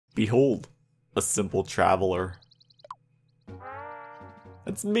Behold, a simple traveler.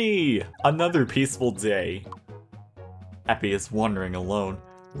 It's me! Another peaceful day. Eppy is wandering alone,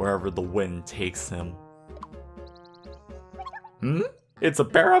 wherever the wind takes him. It's a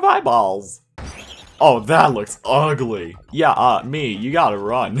pair of eyeballs! Oh, that looks ugly! Yeah, me, you gotta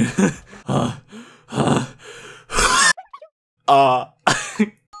run.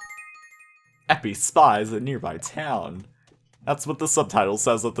 Eppy spies a nearby town. That's what the subtitle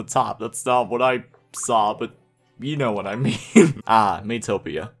says at the top. That's not what I saw, but you know what I mean.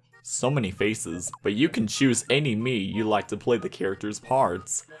 Miitopia. So many faces, but you can choose any Mii you like to play the character's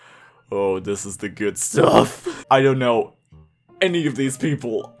parts. Oh, this is the good stuff. I don't know any of these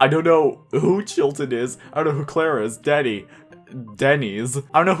people. I don't know who Chilton is. I don't know who Clara is. Denny's. I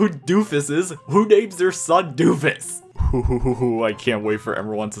don't know who Doofus is. Who names their son Doofus? Ooh, I can't wait for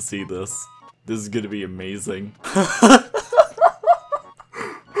everyone to see this. This is gonna be amazing.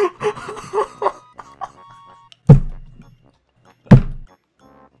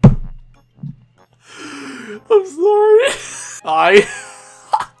 I'm sorry.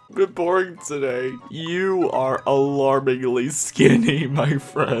 I've been boring today. You are alarmingly skinny, my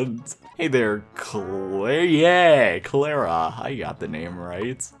friend. Hey there, Clara. Yeah, Clara. I got the name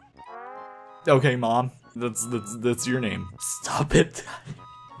right. Okay, Mom. That's your name. Stop it.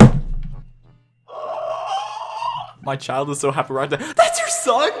 My child is so happy right now. That's your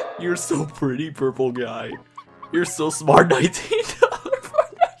son? You're so pretty, purple guy. You're so smart, $19.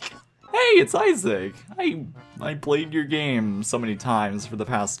 Hey, it's Isaac. I played your game so many times for the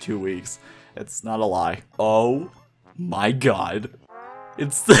past 2 weeks. It's not a lie. Oh my god.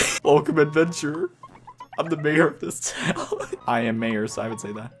 It's the welcome adventure. I'm the mayor of this town. I am mayor, so I would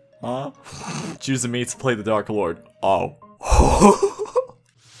say that. Huh? Choosing me to play the Dark Lord. Oh.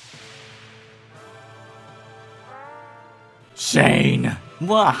 Shane.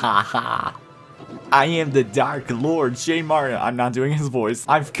 Wahaha. I am the Dark Lord, Shane Martin. I'm not doing his voice.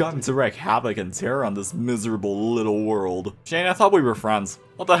 I've come to wreak havoc and terror on this miserable little world. Shane, I thought we were friends.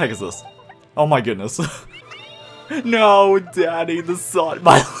 What the heck is this? Oh my goodness. No, Daddy, the sun,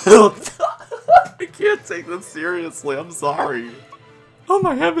 my little I can't take this seriously, I'm sorry. Oh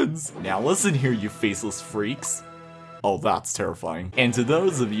my heavens. Now listen here, you faceless freaks. Oh, that's terrifying. And to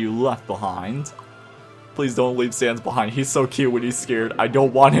those of you left behind, please don't leave Sans behind. He's so cute when he's scared. I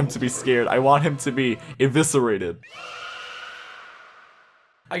don't want him to be scared. I want him to be eviscerated.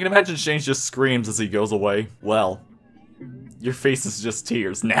 I can imagine Shane just screams as he goes away. Well, your face is just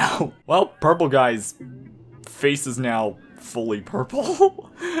tears now. Well, purple guy's face is now fully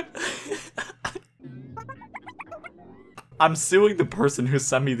purple. I'm suing the person who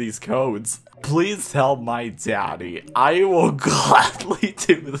sent me these codes. Please tell my daddy. I will gladly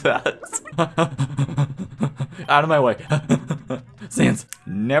do that. Out of my way. Sans.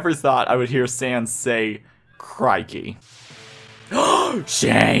 Never thought I would hear Sans say, crikey.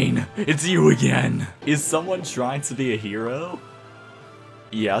 Shane, it's you again. Is someone trying to be a hero?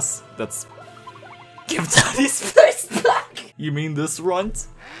 Yes, that's... Give Daddy's face back! You mean this runt?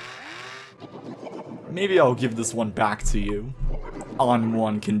 Maybe I'll give this one back to you. On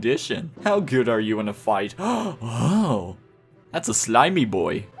one condition. How good are you in a fight? Oh, that's a slimy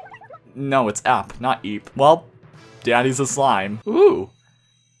boy. No, it's App, not Eep. Well, Daddy's a slime. Ooh.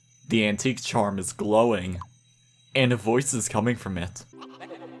 The antique charm is glowing. And a voice is coming from it.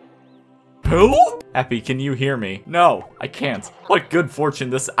 Who? Eppy, can you hear me? No, I can't. What good fortune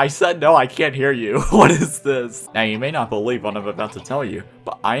this- I said no, I can't hear you. What is this? Now, you may not believe what I'm about to tell you,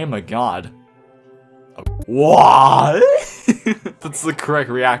 but I am a god. What? That's the correct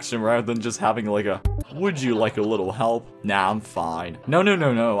reaction rather than just having like a, would you like a little help? Nah, I'm fine.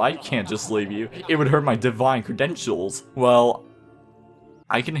 No, I can't just leave you. It would hurt my divine credentials. Well,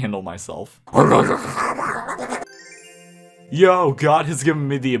 I can handle myself. Yo, God has given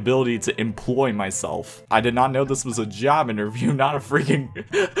me the ability to employ myself. I did not know this was a job interview, not a freaking...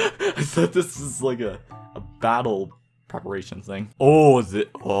 I thought this was like a battle preparation thing. Oh,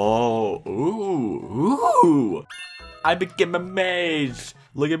 ooh. I became a mage.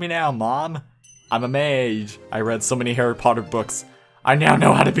 Look at me now, Mom. I'm a mage. I read so many Harry Potter books. I now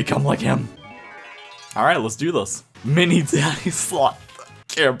know how to become like him. All right, let's do this. Mini Daddy Slot.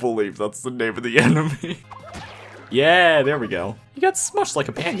 Can't believe that's the name of the enemy. Yeah, there we go. You got smushed like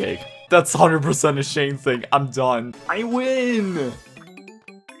a pancake. That's 100% a Shane thing. I'm done. I win.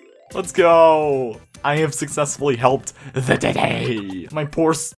 Let's go. I have successfully helped the day. My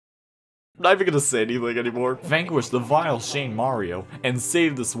poor I'm not even gonna say anything anymore. Vanquish the vile Shane Mario and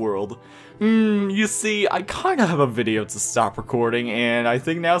save this world. You see, I kinda have a video to stop recording and I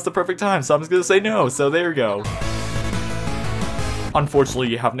think now's the perfect time, so I'm just gonna say no, so there you go. Unfortunately,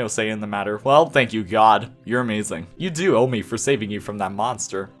 you have no say in the matter. Well, thank you, God. You're amazing. You do owe me for saving you from that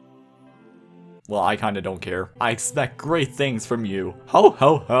monster. Well, I kinda don't care. I expect great things from you. Ho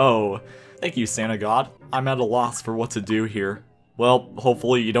ho ho! Thank you, Santa God. I'm at a loss for what to do here. Well,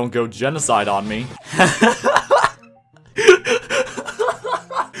 hopefully you don't go genocide on me.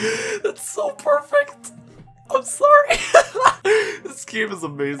 That's so perfect! I'm sorry! This game is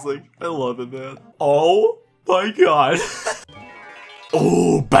amazing. I love it, man. Oh my god.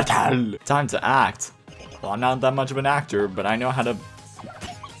 Oh, battle! Time to act. Well, I'm not that much of an actor, but I know how to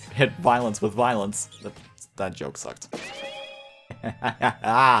hit violence with violence. That joke sucked.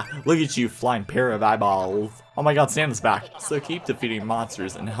 Look at you, flying pair of eyeballs. Oh my god, Santa's back. So keep defeating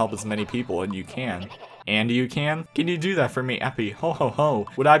monsters and help as many people as you can. And you can? Can you do that for me, Eppy? Ho ho ho.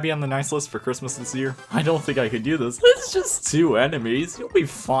 Would I be on the nice list for Christmas this year? I don't think I could do this. It's just 2 enemies. You'll be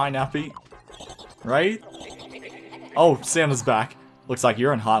fine, Eppy. Right? Oh, Santa's back. Looks like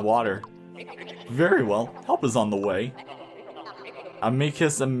you're in hot water. Very well. Help is on the way.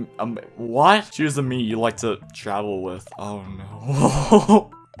 Amicus what? Choose a me you like to travel with. Oh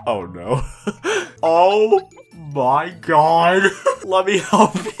no. Oh no. Oh my god. Let me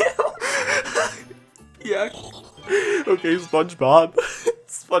help you. Yeah. Okay, SpongeBob.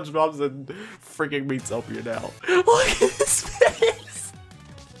 SpongeBob's in freaking Miitopia now. Look at his face.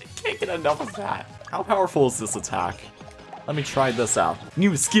 I can't get enough of that. How powerful is this attack? Let me try this out.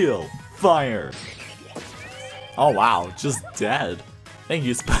 New skill. Fire. Oh wow, just dead. Thank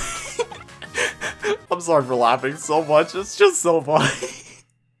you, I'm sorry for laughing so much, it's just so funny.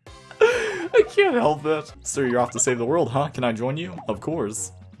 I can't help it. So you're off to save the world, huh? Can I join you? Of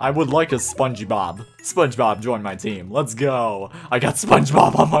course. I would like a SpongeBob. SpongeBob, join my team. Let's go. I got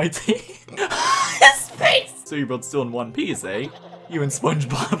SpongeBob on my team. His face! So you're both still in one piece, eh? You and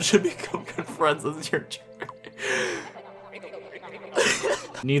SpongeBob should become good friends as your turn.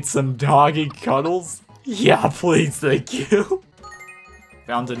 Need some doggy cuddles? Yeah, please, thank you.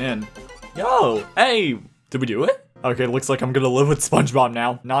 Found an inn. Yo, hey, did we do it? Okay, looks like I'm gonna live with SpongeBob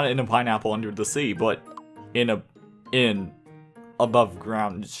now. Not in a pineapple under the sea, but in above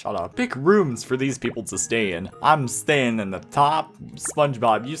ground. Shut up. Pick rooms for these people to stay in. I'm staying in the top.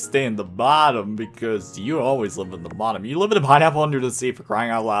 SpongeBob, you stay in the bottom because you always live in the bottom. You live in a pineapple under the sea, for crying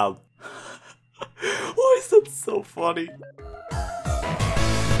out loud. Why is that so funny?